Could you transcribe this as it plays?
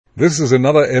This is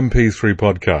another MP3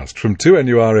 podcast from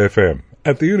 2NURFM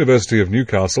at the University of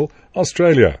Newcastle,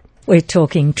 Australia. We're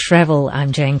talking travel.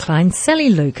 I'm Jane Klein. Sally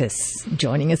Lucas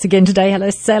joining us again today. Hello,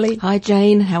 Sally. Hi,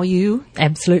 Jane. How are you?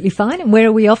 Absolutely fine. And where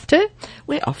are we off to?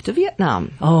 We're off to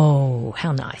Vietnam. Oh,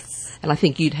 how nice. And I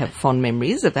think you'd have fond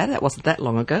memories of that. That wasn't that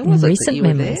long ago, was it? Recent that you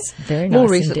memories. Were there? Very nice. More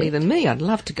recently indeed. than me. I'd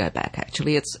love to go back,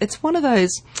 actually. It's one of those,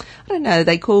 I don't know,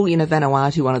 they call,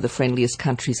 Vanuatu one of the friendliest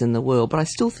countries in the world, but I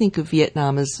still think of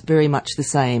Vietnam as very much the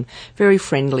same. Very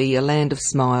friendly, a land of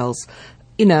smiles,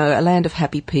 a land of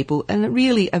happy people, and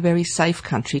really a very safe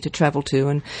country to travel to.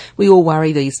 And we all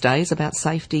worry these days about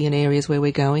safety in areas where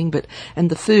we're going,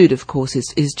 and the food, of course,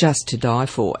 is just to die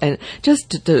for. And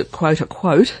just to quote a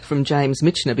quote from James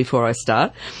Michener before I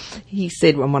start, he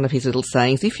said on one of his little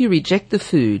sayings, "If you reject the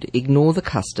food, ignore the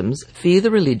customs, fear the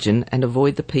religion, and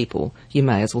avoid the people, you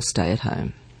may as well stay at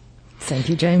home." Thank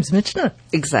you, James Michener.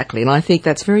 Exactly, and I think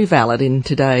that's very valid in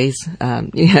today's,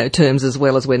 terms as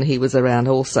well as when he was around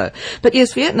also. But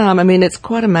yes, Vietnam, it's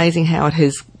quite amazing how it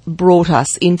has brought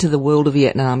us into the world of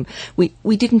Vietnam.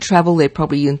 We didn't travel there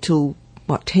probably until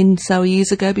 10 so years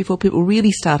ago before people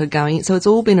really started going. So it's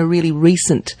all been a really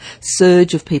recent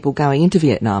surge of people going into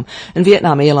Vietnam. And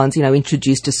Vietnam Airlines,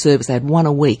 introduced a service. They had one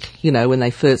a week, when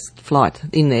they first flight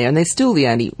in there. And they're still the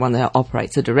only one that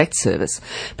operates a direct service.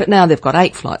 But now they've got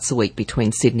 8 flights a week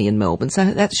between Sydney and Melbourne. So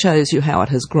that shows you how it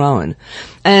has grown.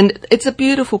 And it's a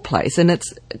beautiful place, and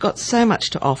it's got so much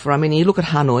to offer. You look at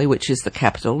Hanoi, which is the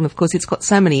capital, and of course it's got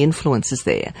so many influences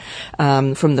there,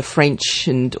 from the French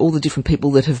and all the different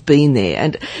people that have been there.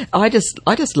 And I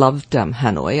just loved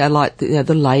Hanoi. I liked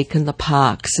the lake and the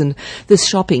parks and the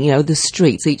shopping, the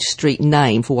streets, each street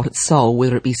name for what it sold,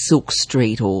 whether it be Silk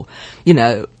Street or,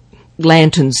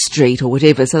 Lantern Street or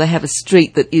whatever. So they have a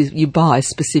street that you buy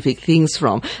specific things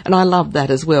from. And I love that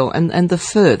as well. And the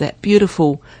pho, that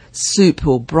beautiful soup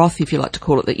or broth, if you like to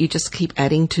call it, that you just keep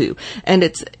adding to. And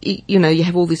it's, you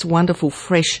have all this wonderful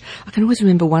fresh, I can always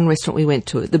remember one restaurant we went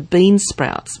to, the bean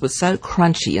sprouts were so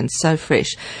crunchy and so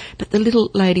fresh, but the little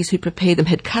ladies who prepared them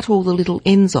had cut all the little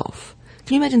ends off.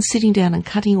 Can you imagine sitting down and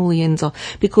cutting all the ends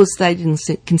off because they didn't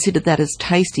consider that as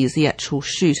tasty as the actual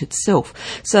shoot itself?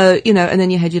 So, and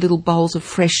then you had your little bowls of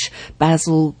fresh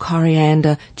basil,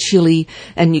 coriander, chilli,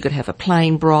 and you could have a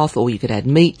plain broth, or you could add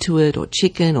meat to it, or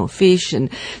chicken, or fish,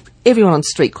 and everyone on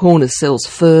street corners sells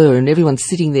pho, and everyone's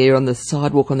sitting there on the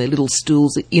sidewalk on their little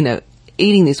stools,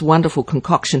 eating this wonderful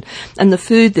concoction. And the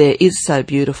food there is so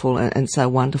beautiful and so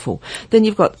wonderful. Then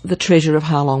you've got the treasure of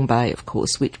Ha Long Bay, of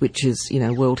course, which is,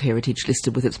 World Heritage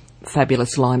listed with its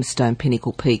fabulous limestone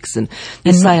pinnacle peaks, and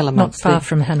you sail amongst not far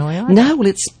from Hanoi either. No, well,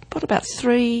 it's about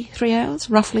 3 hours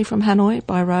roughly from Hanoi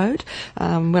by road.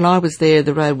 When I was there,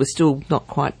 the road was still not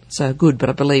quite so good, but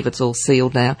I believe it's all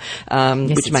sealed now,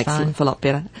 which makes life a lot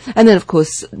better. And then, of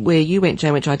course, where you went,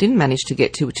 Jane, which I didn't manage to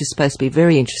get to, which is supposed to be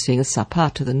very interesting, is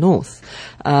Sapa to the north.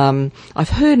 I've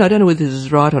heard, and I don't know whether this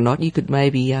is right or not, you could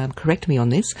maybe correct me on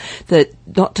this, that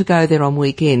not to go there on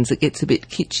weekends. It gets a bit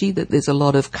kitschy, that there's a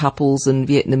lot of couples and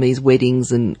Vietnamese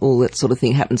weddings and all that sort of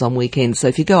thing happens on weekends. So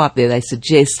if you go up there, they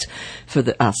suggest for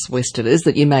us Westerners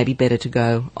that you may be better to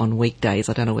go on weekdays.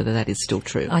 I don't know whether that is still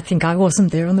true. I think I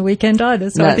wasn't there on the weekend either,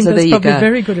 so No, I think so that's there you probably go.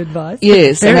 very good advice.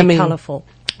 Yes, Very colourful.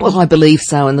 Well, I believe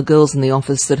so, and the girls in the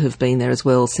office that have been there as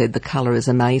well said the colour is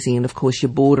amazing, and of course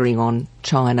you're bordering on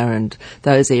China and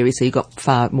those areas, so you've got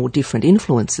far more different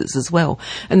influences as well.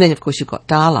 And then, of course, you've got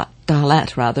Dalat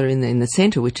in the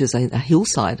centre, which is a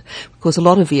hillside. Of course, a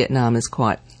lot of Vietnam is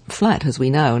quite flat, as we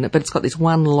know, but it's got this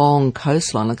one long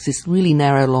coastline, like this really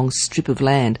narrow, long strip of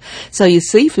land. So your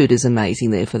seafood is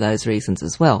amazing there for those reasons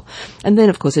as well. And then,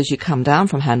 of course, as you come down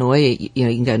from Hanoi, you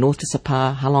can go north to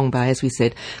Sapa, Ha Long Bay, as we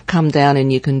said, come down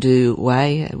and you can do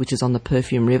Hue, which is on the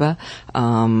Perfume River.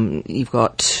 You've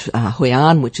got Hoi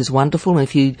An, which is wonderful. And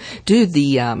if you do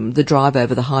the drive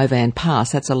over the Hai Van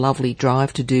Pass, that's a lovely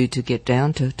drive to do to get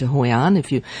down to Hoi An,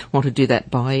 if you want to do that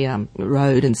by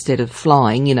road instead of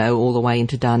flying, all the way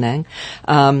into Da Nang.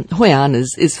 Hoi An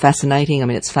is fascinating.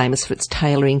 It's famous for its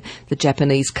tailoring. The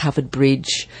Japanese covered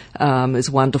bridge is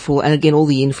wonderful. And again, all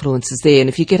the influences there. And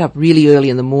if you get up really early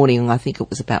in the morning, I think it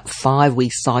was about 5, we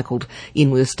cycled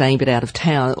in. We were staying a bit out of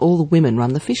town. All the women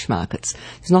run the fish markets.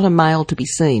 There's not a male to be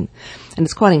seen. And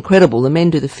it's quite incredible. The men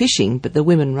do the fishing, but the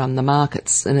women run the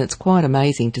markets. And it's quite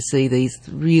amazing to see these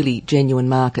really genuine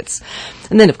markets.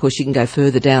 And then, of course, you can go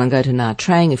further down and go to Nha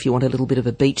Trang if you want a little bit of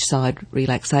a beachside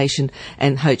relaxation.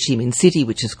 And Ho Ho Chi Minh City,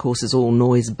 which of course is all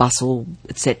noise, bustle,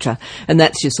 etc. And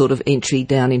that's your sort of entry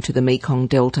down into the Mekong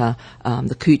Delta,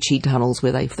 the Cu Chi tunnels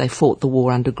where they fought the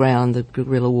war underground. The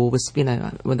guerrilla war was,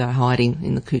 where they were hiding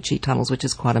in the Cu Chi tunnels, which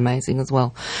is quite amazing as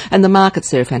well. And the markets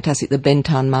there are fantastic, the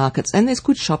Bentan markets, and there's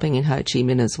good shopping in Ho Chi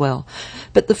Minh as well.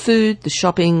 But the food, the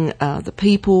shopping, the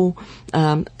people,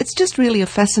 it's just really a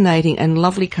fascinating and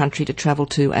lovely country to travel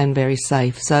to and very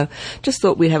safe. So just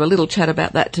thought we'd have a little chat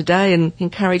about that today and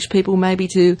encourage people maybe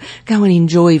to go and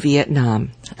enjoy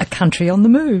Vietnam. A country on the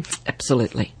move.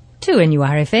 Absolutely.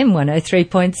 2NURFM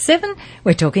 103.7.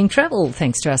 We're talking travel,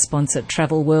 thanks to our sponsor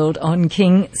Travel World on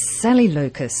King, Sally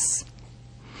Lucas.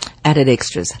 Added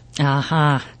extras.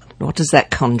 Aha. What does that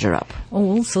conjure up?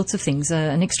 All sorts of things.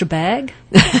 An extra bag.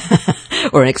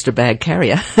 Or an extra bag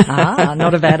carrier.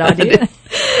 Not a bad idea.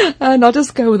 And I'll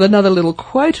just go with another little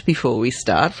quote before we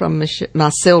start from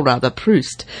Marcel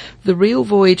Proust. The real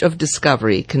voyage of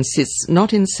discovery consists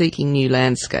not in seeking new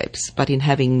landscapes, but in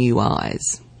having new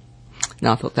eyes.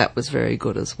 Now, I thought that was very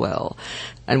good as well.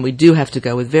 And we do have to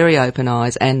go with very open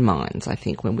eyes and minds, I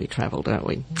think, when we travel, don't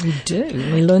we? We do.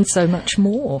 We learn so much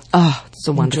more. Oh, it's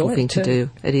a wonderful thing to do.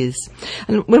 It is.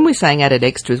 And when we're saying added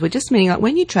extras, we're just meaning like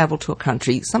when you travel to a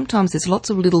country, sometimes there's lots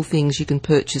of little things you can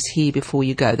purchase here before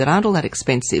you go that aren't all that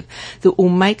expensive that will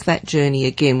make that journey,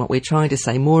 again, what we're trying to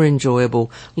say, more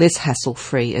enjoyable, less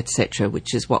hassle-free, etc.,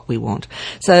 which is what we want.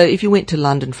 So if you went to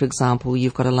London, for example,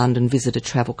 you've got a London Visitor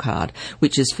Travel Card,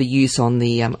 which is for use on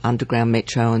the Underground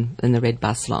Metro and the Red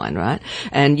Bus line, right?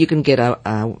 And you can get a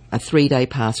 3-day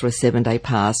pass or a 7-day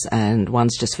pass, and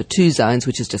one's just for 2 zones,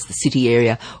 which is just the city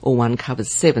area, or one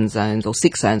covers 7 zones, or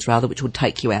 6 zones rather, which would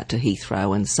take you out to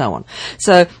Heathrow and so on.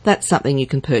 So that's something you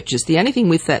can purchase. The only thing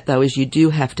with that, though, is you do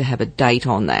have to have a date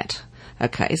on that.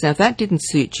 Okay, so if that didn't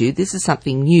suit you, this is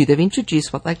something new. They've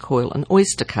introduced what they call an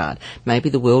Oyster card. Maybe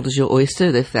the world is your oyster,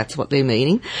 if that's what they're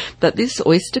meaning. But this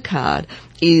Oyster card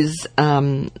is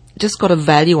just got a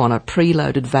value on it,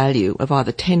 preloaded value of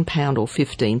either £10 or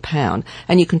 £15,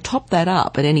 and you can top that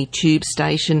up at any tube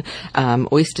station,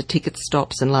 Oyster ticket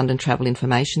stops and London Travel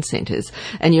Information Centres,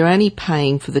 and you're only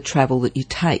paying for the travel that you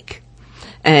take.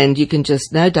 And you can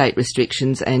just, no date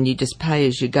restrictions, and you just pay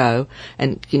as you go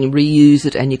and can reuse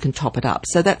it and you can top it up.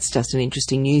 So that's just an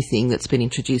interesting new thing that's been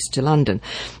introduced to London.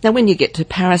 Now, when you get to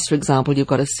Paris, for example, you've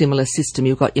got a similar system.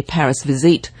 You've got your Paris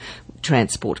Visite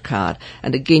transport card.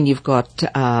 And again, you've got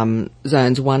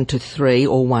zones 1 to 3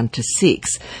 or 1 to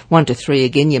 6. 1 to 3,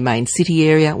 again, your main city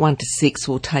area. 1 to 6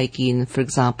 will take in, for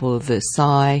example,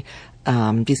 Versailles,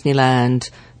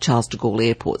 Disneyland, Charles de Gaulle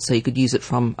Airport, so you could use it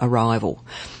from arrival.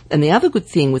 And the other good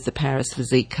thing with the Paris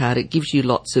Visite card, it gives you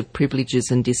lots of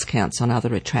privileges and discounts on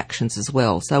other attractions as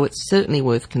well, so it's certainly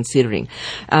worth considering.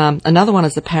 Another one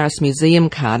is the Paris Museum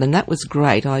card, and that was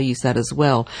great. I use that as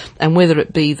well. And whether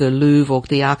it be the Louvre or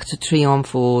the Arc de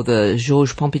Triomphe or the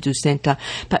Georges Pompidou Centre,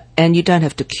 and you don't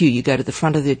have to queue. You go to the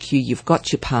front of the queue, you've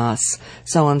got your pass.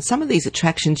 So on some of these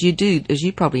attractions, you do, as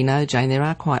you probably know, Jane, there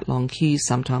are quite long queues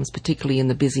sometimes, particularly in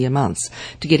the busier months,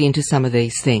 to get into some of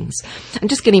these things. And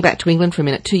just getting back to England for a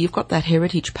minute too, you've got that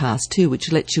Heritage Pass too,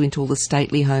 which lets you into all the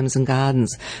stately homes and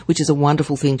gardens, which is a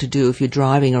wonderful thing to do if you're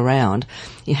driving around.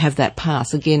 You have that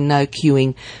pass. Again, no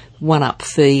queuing, one-up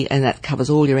fee, and that covers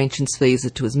all your entrance fees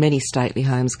to as many stately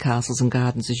homes, castles and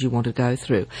gardens as you want to go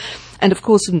through. And of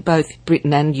course, in both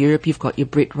Britain and Europe, you've got your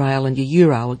BritRail and your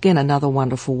Euro. Again, another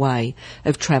wonderful way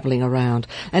of travelling around.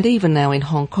 And even now in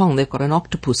Hong Kong, they've got an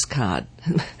octopus card.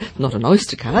 Not an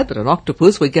oyster card, but an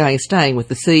octopus. We're staying with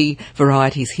the sea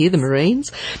varieties here, the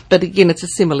marines. But again, it's a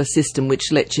similar system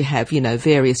which lets you have,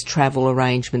 various travel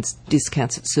arrangements,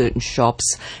 discounts at certain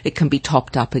shops. It can be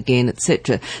topped up again,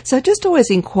 etc. So just always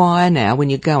inquire now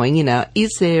when you're going,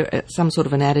 is there some sort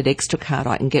of an added extra card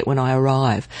I can get when I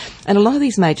arrive? And a lot of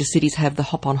these major cities have the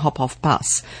hop-on, hop-off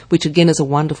bus, which again is a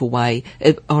wonderful way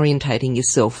of orientating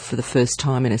yourself for the first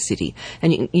time in a city.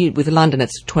 And with London,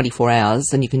 it's 24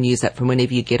 hours, and you can use that from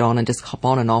whenever you get on and just hop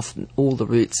on and off all the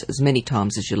routes as many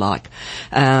times as you like.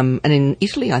 And in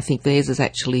Italy, I think theirs is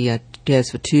actually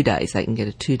goes for 2 days. They can get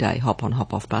a 2-day hop-on,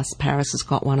 hop-off bus. Paris has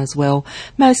got one as well.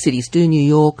 Most cities do, New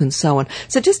York and so on.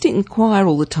 So just inquire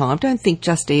all the time. Don't think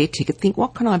just air ticket. Think,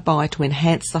 what can I buy to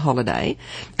enhance the holiday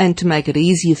and to make it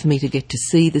easier for me to get to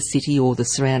see the city or the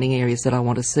surrounding areas that I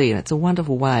want to see? And it's a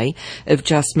wonderful way of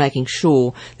just making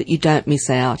sure that you don't miss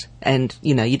out and,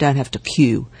 you don't have to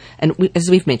queue. And as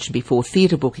we've mentioned before,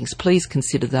 theatre bookings, please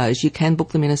consider those. You can book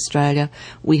them in Australia.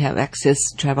 We have access,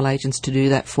 travel agents, to do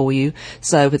that for you.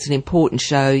 So if it's an important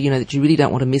show, that you really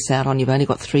don't want to miss out on, you've only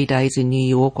got 3 days in New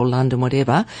York or London,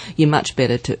 whatever, you're much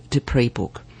better to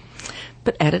pre-book.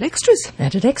 But added extras.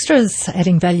 Added extras,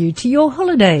 adding value to your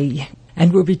holiday.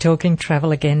 And we'll be talking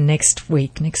travel again next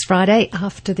week, next Friday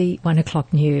after the 1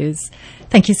 o'clock news.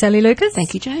 Thank you, Sally Lucas.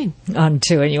 Thank you, Jane. On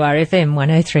 2NURFM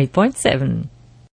 103.7.